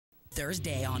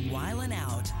Thursday on Wildin'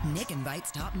 Out, Nick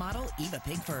invites top model Eva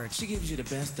Pigford. She gives you the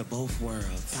best of both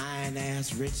worlds.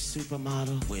 Fine-ass, rich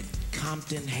supermodel with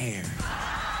Compton hair.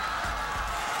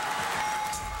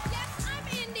 Yes, I'm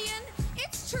Indian.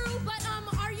 It's true, but,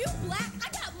 are you black? I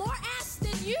got more ass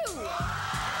than you.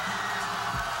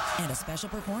 And a special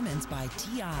performance by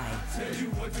T.I.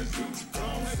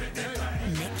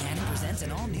 Nick Cannon presents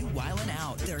an all-new Wildin'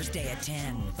 Out, Thursday at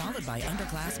 10, followed by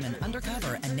Underclassmen,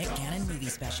 Undercover, and Nick Cannon movie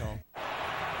special.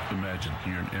 Imagine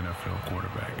you're an NFL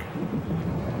quarterback.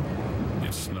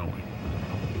 It's snowing.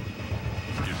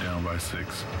 You're down by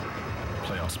 6.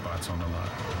 Playoff spots on the line.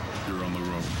 You're on the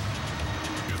road.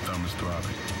 Your thumb is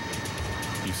throbbing.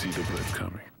 You see the blitz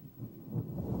coming.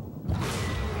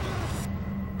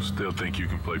 Still think you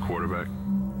can play quarterback?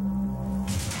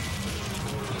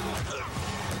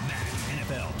 Madden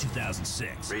NFL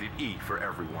 2006. Rated E for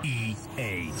everyone.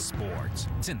 EA Sports.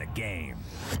 It's in the game.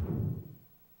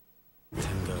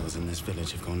 10 girls in this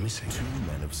village have gone missing. 2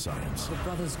 men of science. The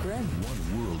Brothers Grimm.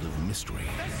 1 world of mystery.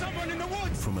 There's someone in the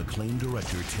woods! From acclaimed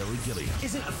director Terry Gilliam.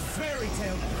 Isn't a fairy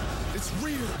tale. It's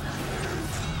real.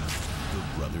 The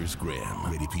Brothers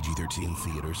Grimm. Rated PG-13.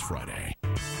 Theaters Friday.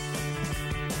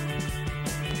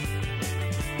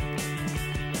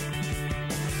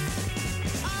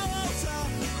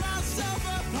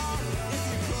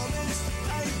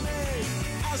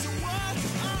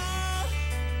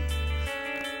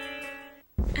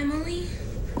 Emily,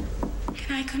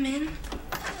 can I come in?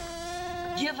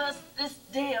 Give us this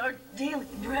day our daily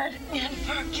bread and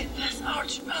forgive us our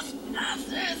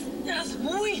trespasses as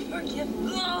we forgive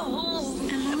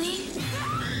those. Emily?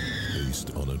 Based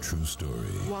on a true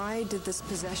story. Why did this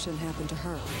possession happen to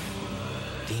her?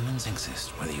 Demons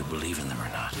exist, whether you believe in them or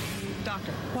not.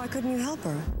 Doctor, why couldn't you help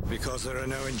her? Because there are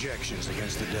no injections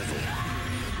against the devil.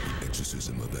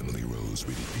 Exorcism of Emily Rose.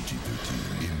 Rated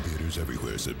PG-13. In theaters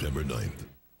everywhere September 9th.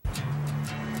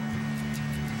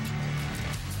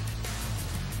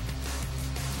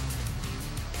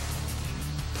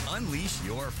 Unleash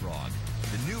your frog.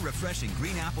 The new refreshing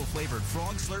green apple flavored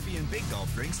Frog Slurpee and Big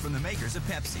Gulp drinks from the makers of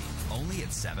Pepsi. Only at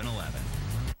 7-Eleven.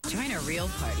 Join a real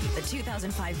party. The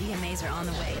 2005 VMAs are on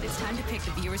the way. It's time to pick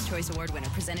the Viewer's Choice Award winner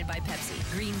presented by Pepsi.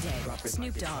 Green Day,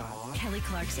 Snoop Dogg, Kelly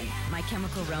Clarkson, My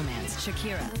Chemical Romance,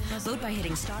 Shakira. Vote by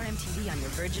hitting Star MTV on your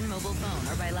Virgin mobile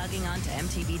phone or by logging on to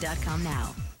MTV.com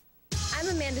now. I'm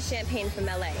Amanda Champagne from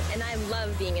LA, and I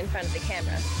love being in front of the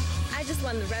camera. I just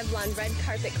won the Revlon Red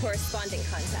Carpet Corresponding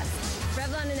Contest.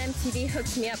 Revlon and MTV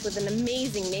hooked me up with an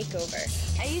amazing makeover.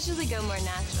 I usually go more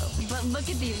natural, but look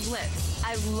at these lips.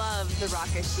 I love the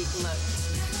rocker chic look.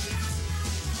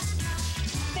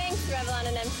 Thanks, Revlon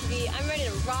and MTV. I'm ready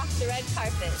to rock the red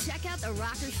carpet. Check out the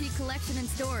Rocker Chic collection in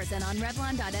stores and on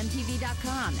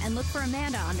Revlon.mtv.com. And look for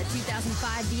Amanda on the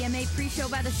 2005 VMA Pre-Show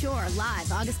by the Shore,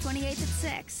 live August 28th at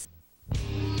 6.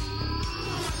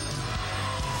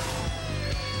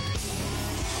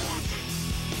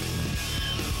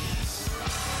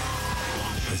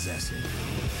 Possessing.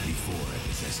 Before it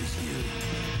possesses you.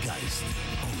 Geist.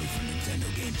 Only for Nintendo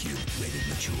GameCube. Rated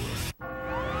mature.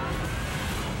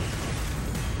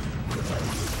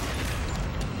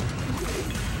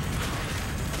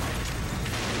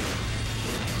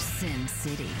 Sin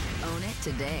City. Own it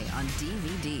today on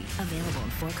DVD. Available in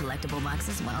 4 collectible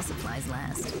boxes while supplies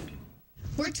last.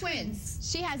 We're twins.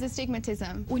 She has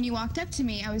astigmatism. When you walked up to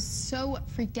me, I was so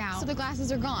freaked out. So the glasses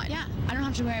are gone. Yeah, I don't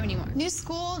have to wear them anymore. New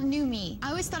school, new me. I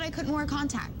always thought I couldn't wear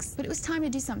contacts, but it was time to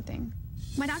do something.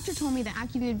 My doctor told me that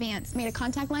AccuView Advanced made a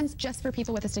contact lens just for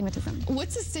people with astigmatism.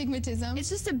 What's astigmatism? It's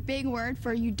just a big word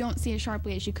for you don't see as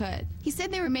sharply as you could. He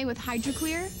said they were made with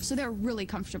HydroClear, so they're really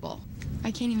comfortable.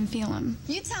 I can't even feel them.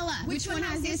 You tell us, which one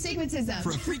has the astigmatism?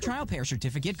 For a free trial pair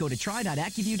certificate, go to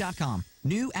try.accuview.com.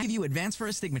 New AccuView Advanced for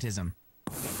Astigmatism.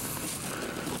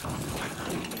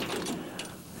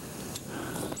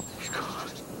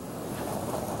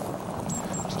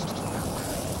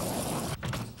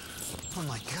 Oh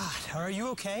my God, are you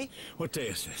okay? What day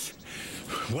is this?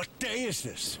 What day is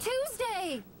this?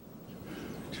 Tuesday!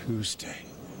 Tuesday.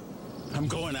 I'm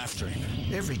going after him.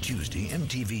 Every Tuesday,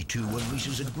 MTV2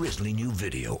 unleashes a grisly new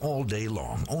video all day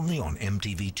long, only on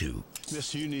MTV2.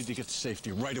 Miss, you need to get to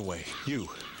safety right away. You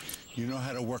know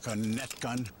how to work a net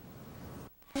gun?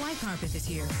 White carpet this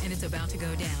year, and it's about to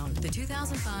go down. The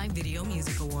 2005 Video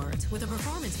Music Awards with a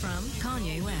performance from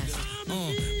Kanye West.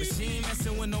 But she ain't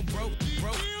messing with no broke.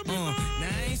 Now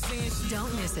I ain't saying she...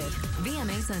 Don't miss it.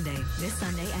 VMA Sunday, this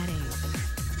Sunday at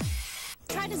 8.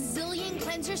 Tried a zillion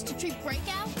cleansers to treat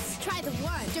breakouts? Try the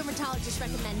one dermatologists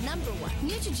recommend #1.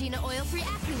 Neutrogena Oil-Free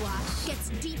Acne Wash gets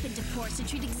deep into pores to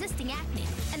treat existing acne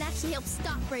and actually helps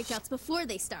stop breakouts before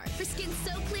they start. For skin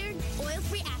so clear,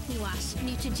 Oil-Free Acne Wash.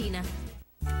 Neutrogena.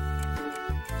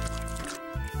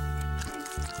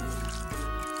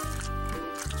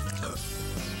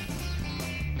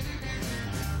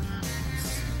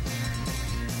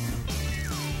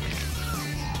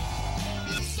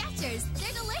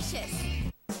 They're delicious.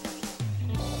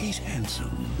 He's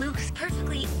handsome. Looks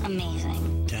perfectly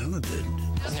amazing. Talented.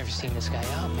 I've never seen this guy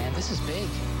out, man. This is big.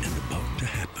 And about to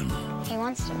happen. He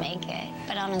wants to make it,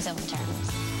 but on his own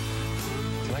terms.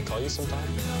 Can I call you sometime?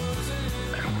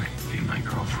 I want you to be my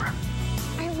girlfriend.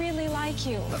 I really like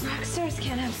you, but rock stars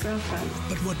can't have girlfriends.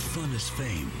 But what fun is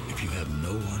fame if you have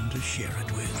no one to share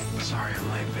it with? Sorry,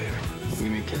 I'm late, baby. We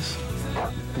may kiss.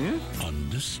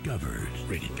 Undiscovered.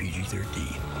 Rated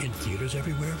PG-13. In theaters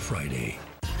everywhere Friday.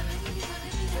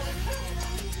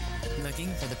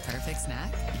 Looking for the perfect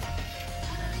snack?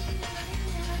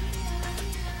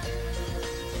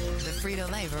 The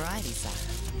Frito-Lay Variety Sack.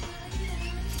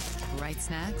 Right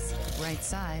snacks, right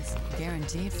size,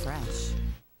 guaranteed fresh.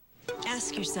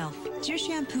 Ask yourself, is your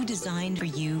shampoo designed for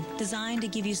you? Designed to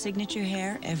give you signature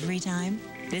hair every time?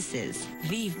 This is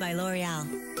Vive by L'Oreal.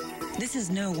 This is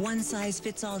no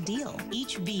one-size-fits-all deal.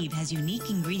 Each Vive has unique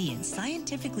ingredients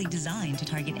scientifically designed to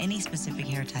target any specific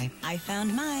hair type. I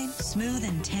found mine. Smooth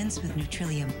and tense with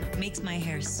Nutrillium. Makes my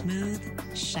hair smooth,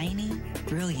 shiny,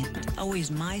 brilliant.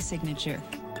 Always my signature.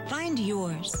 Find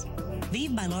yours.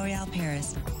 Vive by L'Oreal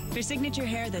Paris. For signature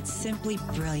hair that's simply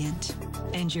brilliant.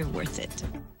 And you're worth it.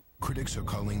 Critics are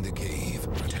calling The Cave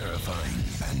terrifying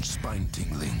and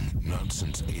spine-tingling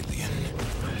nonsense alien.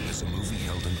 As a movie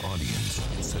held an audience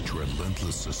in such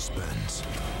relentless suspense.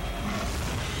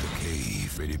 The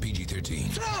Cave, rated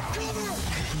PG-13.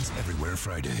 Happens everywhere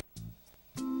Friday.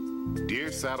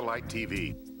 Dear Satellite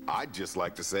TV, I'd just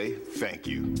like to say thank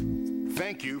you.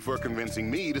 Thank you for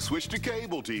convincing me to switch to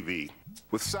cable TV.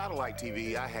 With Satellite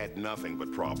TV, I had nothing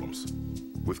but problems.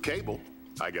 With cable,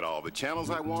 I get all the channels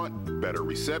I want, better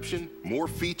reception, more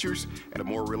features, and a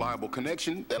more reliable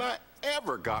connection than I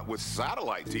ever got with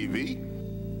Satellite TV.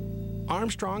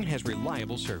 Armstrong has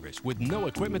reliable service with no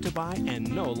equipment to buy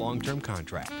and no long-term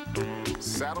contract.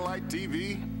 Satellite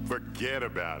TV? Forget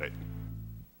about it.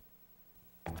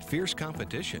 Fierce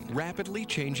competition, rapidly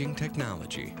changing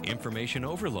technology, information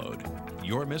overload.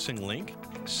 Your missing link?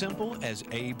 Simple as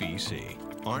ABC.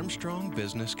 Armstrong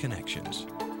Business Connections.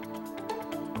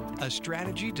 A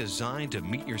strategy designed to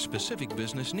meet your specific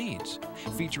business needs,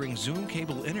 featuring Zoom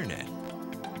cable internet,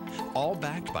 all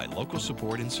backed by local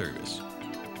support and service.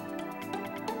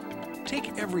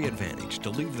 Take every advantage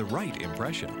to leave the right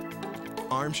impression.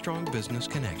 Armstrong Business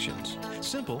Connections.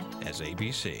 Simple as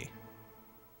ABC.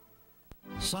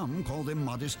 Some call them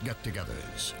modest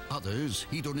get-togethers, others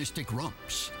hedonistic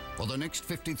romps. For the next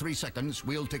 53 seconds,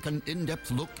 we'll take an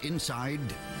in-depth look inside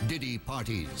Diddy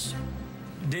parties.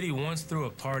 Diddy once threw a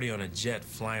party on a jet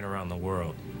flying around the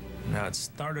world. Now, it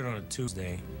started on a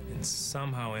Tuesday and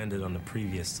somehow ended on the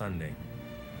previous Sunday.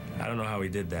 I don't know how he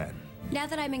did that. Now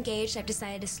that I'm engaged, I've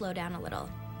decided to slow down a little.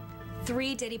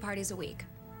 3 Diddy parties a week.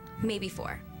 Maybe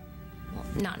 4. Well,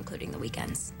 not including the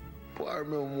weekends. Well, I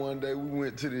remember one day we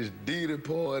went to this Diddy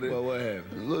party. Well, what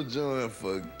happened? Lil Jon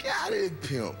forgot his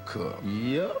pimp cup.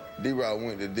 Yep. D-Rock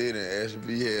went to Diddy and asked if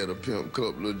he had a pimp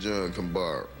cup Lil Jon can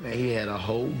borrow. Man, he had a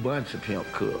whole bunch of pimp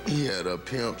cups. He had a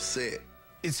pimp set.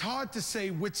 It's hard to say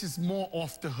which is more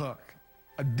off the hook,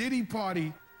 a Diddy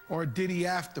party or a Diddy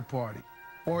after party,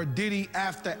 or a Diddy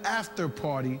after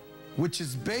party, which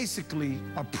is basically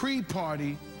a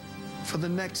pre-party for the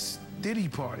next Diddy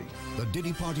party. The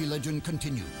Diddy Party legend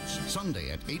continues, Sunday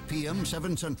at 8 p.m.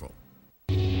 7 Central.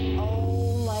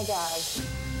 Oh my gosh.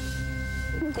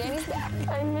 Danny's back.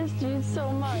 I missed you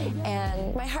so much.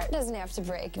 And my heart doesn't have to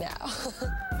break now.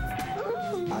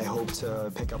 I hope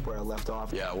to pick up where I left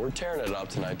off. Yeah, we're tearing it up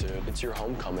tonight, dude. It's your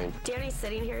homecoming. Danny's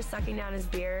sitting here sucking down his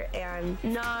beer and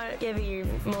not giving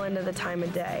Melinda the time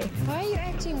of day. Why are you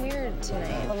acting weird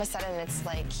tonight? All of a sudden, it's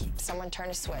like someone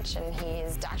turned a switch and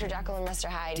he's Dr. Jekyll and Mr.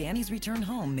 Hyde. Danny's return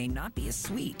home may not be as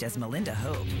sweet as Melinda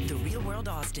hoped. The Real World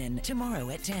Austin, tomorrow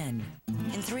at 10.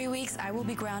 In 3 weeks, I will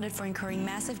be grounded for incurring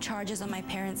massive charges on my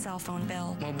parents' cell phone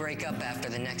bill. We'll break up after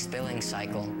the next billing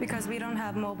cycle. Because we don't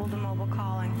have mobile-to-mobile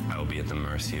calling. I will be at the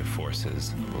mercy of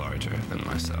forces larger than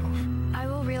myself. I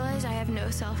will realize I have no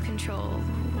self-control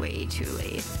way too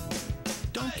late.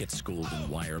 Don't get schooled in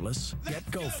wireless. Get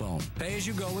GoPhone. Pay as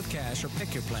you go with cash or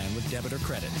pick your plan with debit or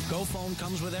credit. GoPhone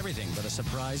comes with everything but a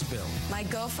surprise bill. My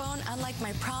GoPhone, unlike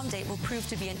my prom date, will prove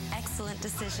to be an excellent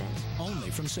decision.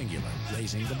 Only from Singular,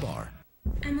 raising the bar.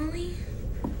 Emily,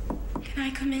 can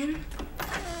I come in?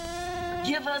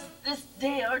 Give us this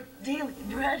day our daily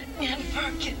bread and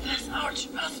forgive us our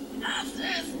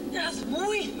trespasses as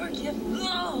we forgive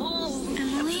those.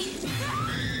 Emily?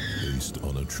 Based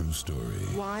on a true story.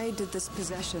 Why did this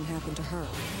possession happen to her?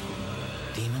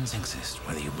 Demons exist,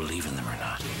 whether you believe in them or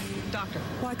not. Doctor,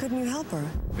 why couldn't you help her?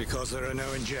 Because there are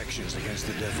no injections against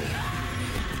the devil.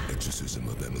 Exorcism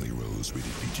of Emily Rose,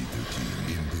 rated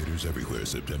PG-13. In theaters everywhere,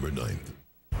 September 9th.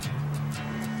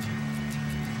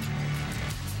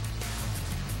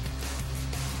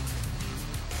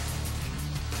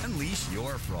 Unleash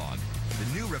your frog.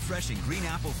 The new refreshing green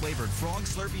apple flavored Frog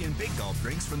Slurpee and Big Gulp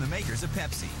drinks from the makers of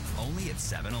Pepsi. Only at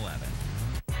 7-Eleven.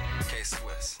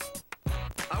 K-Swiss.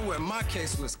 I wear my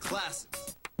K-Swiss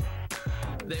classics.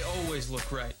 They always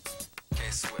look right.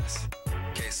 K-Swiss.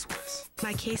 K-Swiss.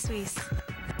 My K-Swiss.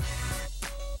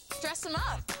 Dress them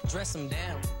up. Dress them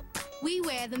down. We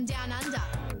wear them down under.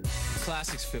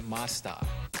 Classics fit my style.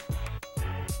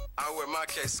 I wear my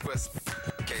K-Swiss.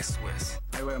 K-Swiss.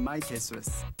 I wear my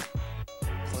K-Swiss.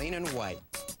 Clean and white.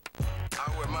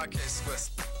 I wear my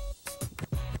K-Swiss.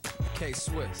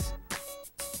 K-Swiss.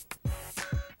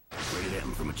 Rated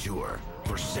M for mature.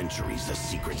 For centuries, the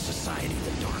secret society,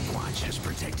 the Dark Watch, has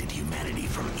protected humanity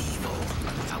from evil.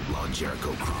 Outlaw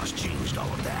Jericho Cross changed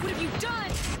all of that. What have you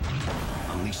done?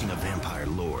 Unleashing a vampire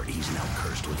lord, he's now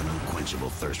cursed with an unquenchable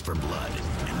thirst for blood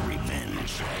and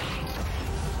revenge.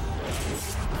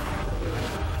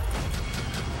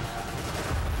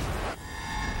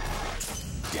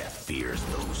 Death fears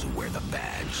those who wear the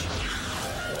badge.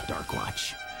 Dark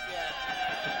Watch.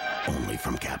 Only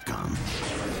from Capcom.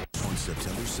 On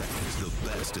September 2nd is the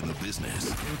best in the business.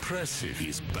 Impressive.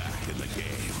 He's back in the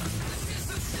game.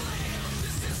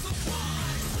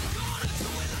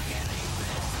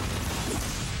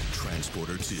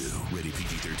 Transporter 2, rated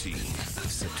PG-13,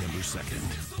 September 2nd.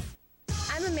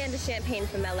 I'm Amanda Champagne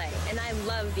from LA, and I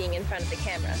love being in front of the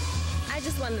camera. I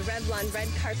just won the Revlon Red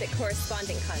Carpet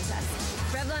Corresponding Contest.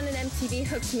 Revlon and MTV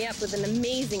hooked me up with an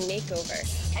amazing makeover.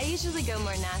 I usually go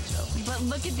more natural, but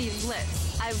look at these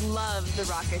lips. I love the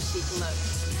rocker chic look.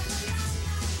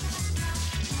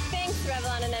 Thanks,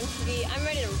 Revlon and MTV. I'm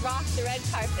ready to rock the red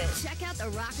carpet. Check out the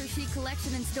Rocker Chic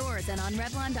collection in stores and on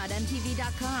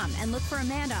Revlon.mtv.com. And look for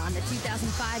Amanda on the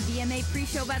 2005 VMA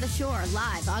Pre-Show by the Shore,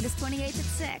 live August 28th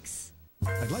at 6.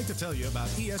 I'd like to tell you about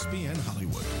ESPN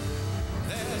Hollywood.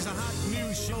 There's a hot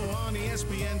new show on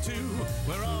ESPN2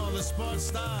 where all the sports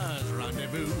stars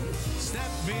rendezvous.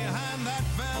 Step behind that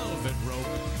velvet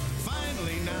rope.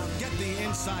 Finally now get the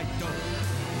inside dope.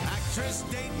 Actress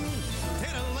dating,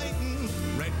 titillating.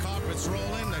 Red carpet's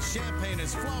rolling, the champagne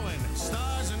is flowing.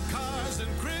 Stars and cars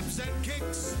and cribs and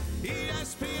kicks.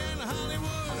 ESPN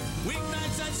Hollywood,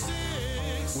 weeknights at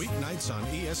 6. Weeknights on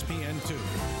ESPN2.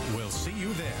 We'll see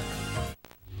you there.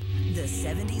 The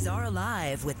 70s are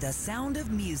alive with the sound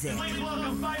of music. Please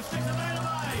welcome 5, 6, and 9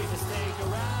 alive. Just take a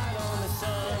ride on a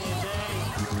sunny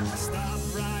day. Stop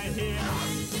right here.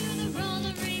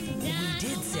 We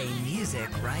did say music,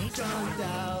 right?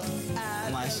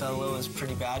 My solo is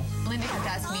pretty bad. Linda kept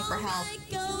asking me for help.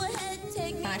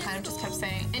 And I kind of just kept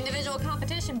saying, individual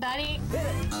competition, buddy.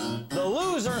 The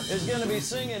loser is going to be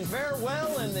singing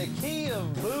Farewell in the key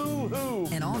of Boo-Hoo.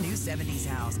 An all-new 70s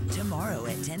house, tomorrow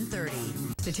at 10:30.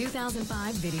 The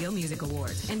 2005 Video Music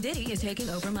Awards, and Diddy is taking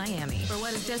over Miami for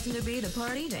what is destined to be the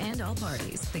party to end all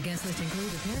parties. The guest list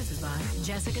includes appearances by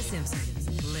Jessica Simpson,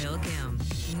 Lil Kim,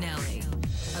 Nelly,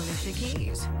 Alicia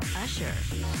Keys, Usher,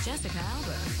 Jessica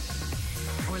Alba,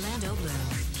 Orlando Bloom,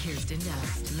 Kirsten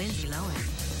Dunst, Lindsay Lohan,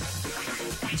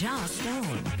 Joss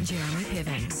Stone, Jeremy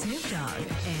Piven, Snoop Dogg,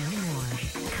 and more.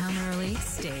 Come early,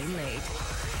 stay late.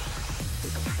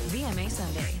 VMA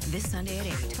Sunday, this Sunday at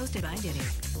 8, hosted by Diddy.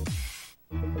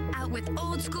 Out with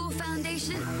old school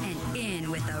foundation and in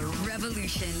with a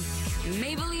revolution.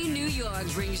 Maybelline New York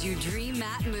brings you Dream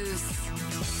Matte Mousse.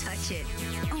 Touch it.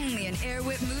 Only an Air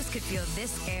Whip mousse could feel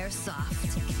this air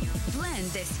soft. Blend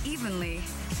this evenly.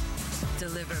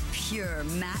 Deliver pure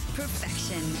matte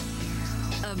perfection.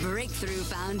 A breakthrough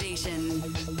foundation.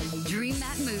 Dream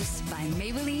Matte Mousse by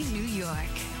Maybelline New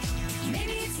York.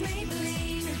 Maybe it's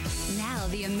Maybelline. Now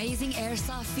the amazing air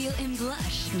soft feel in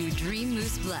blush. New Dream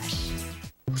Mousse Blush.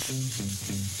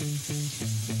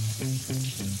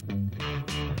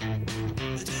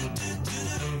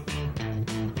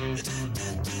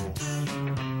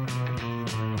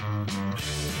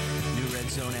 New Red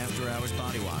Zone After After Hours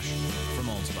Body Wash from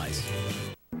Old Spice.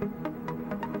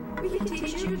 We can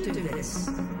teach you to do this.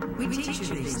 We teach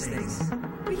you these things.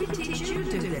 We can teach you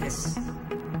to do this.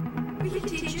 We can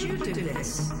teach you to do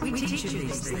this. We teach you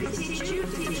these things. We teach you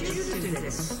to do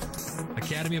this.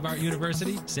 Academy of Art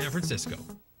University, San Francisco.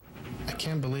 I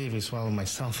can't believe you swallowed my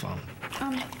cell phone.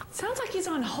 Sounds like he's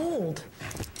on hold.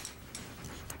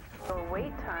 The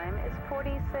wait time is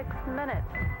 46 minutes.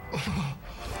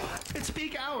 It's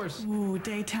peak hours. Ooh,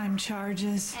 daytime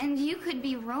charges. And you could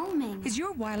be roaming. Is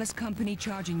your wireless company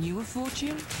charging you a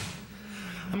fortune?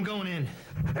 I'm going in.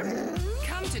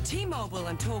 Come to T-Mobile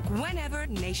and talk whenever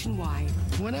nationwide.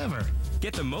 Whenever.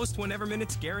 Get the most whenever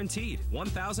minutes guaranteed.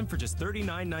 1,000 for just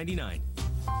 $39.99.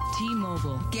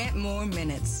 T-Mobile. Get more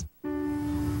minutes.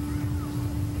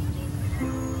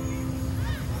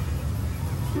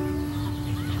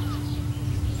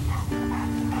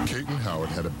 Kate and Howard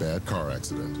had a bad car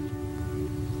accident.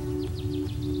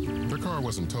 Their car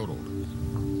wasn't totaled.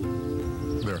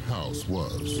 Their house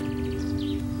was.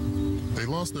 They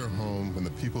lost their home when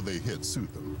the people they hit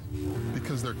sued them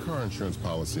because their car insurance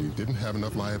policy didn't have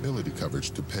enough liability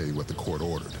coverage to pay what the court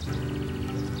ordered.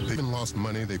 They even lost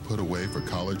money they put away for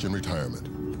college and retirement.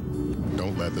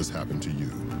 Don't let this happen to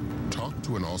you. Talk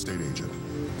to an Allstate agent.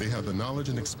 They have the knowledge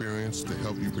and experience to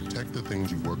help you protect the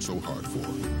things you work so hard for.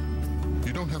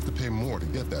 You don't have to pay more to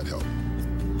get that help.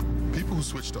 People who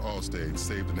switched to Allstate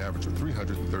saved an average of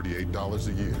 $338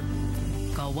 a year.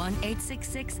 Call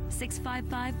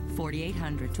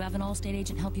 1-866-655-4800 to have an Allstate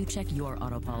agent help you check your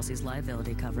auto policy's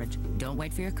liability coverage. Don't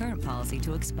wait for your current policy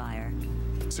to expire.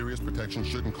 Serious protection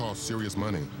shouldn't cost serious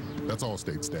money. That's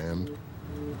Allstate stand.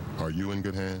 Are you in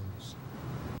good hands?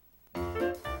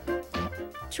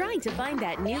 Trying to find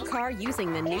that new car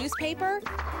using the newspaper?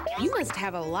 You must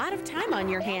have a lot of time on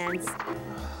your hands.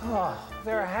 Oh,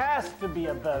 there has to be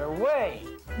a better way.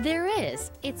 There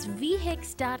is. It's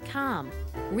vhix.com.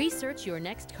 Research your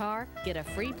next car, get a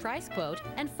free price quote,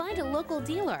 and find a local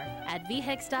dealer. At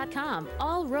vhix.com,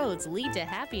 all roads lead to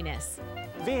happiness.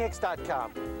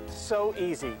 vhix.com. So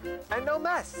easy. And no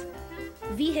mess.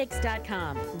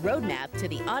 vhix.com. Roadmap to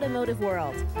the automotive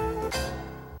world.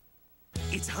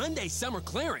 It's Hyundai summer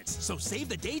clearance, so save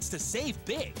the dates to save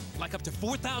big, like up to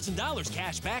 $4,000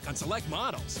 cash back on select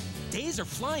models. Days are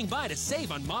flying by to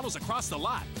save on models across the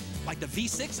lot, like the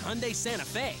V6 Hyundai Santa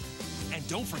Fe. And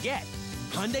don't forget,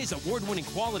 Hyundai's award-winning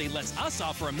quality lets us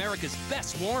offer America's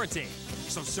best warranty.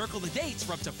 So circle the dates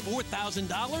for up to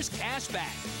 $4,000 cash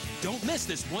back. Don't miss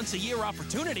this once-a-year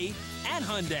opportunity at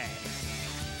Hyundai.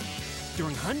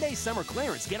 During Hyundai summer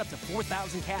clearance, get up to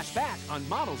 $4,000 cash back on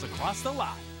models across the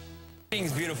lot.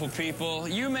 Greetings, beautiful people.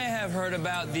 You may have heard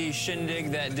about the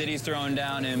shindig that Diddy's throwing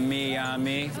down in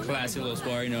Miami. Classy little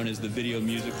party known as the Video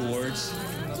Music Awards.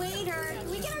 Waiter,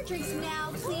 can we get our drinks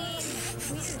now, please?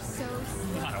 We are so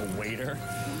Not a waiter.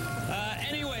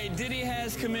 Anyway, Diddy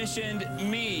has commissioned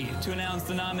me to announce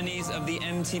the nominees of the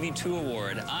MTV 2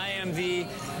 Award. I am the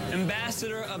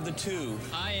ambassador of the 2.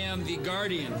 I am the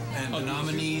guardian. And the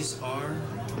nominees are?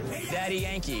 Daddy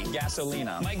Yankee,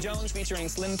 Gasolina. Mike Jones featuring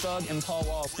Slim Thug and Paul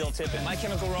Wall, Still Tippin'. My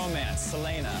Chemical Romance,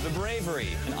 Selena. The Bravery,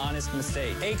 An Honest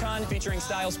Mistake. Akon featuring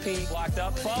Styles P, Locked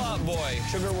Up. Fall Out Boy,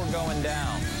 Sugar We're Going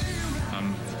Down.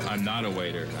 I'm not a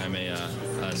waiter. I'm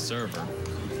a server.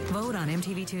 Vote on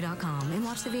MTV2.com and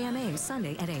watch the VMAs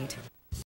Sunday at 8.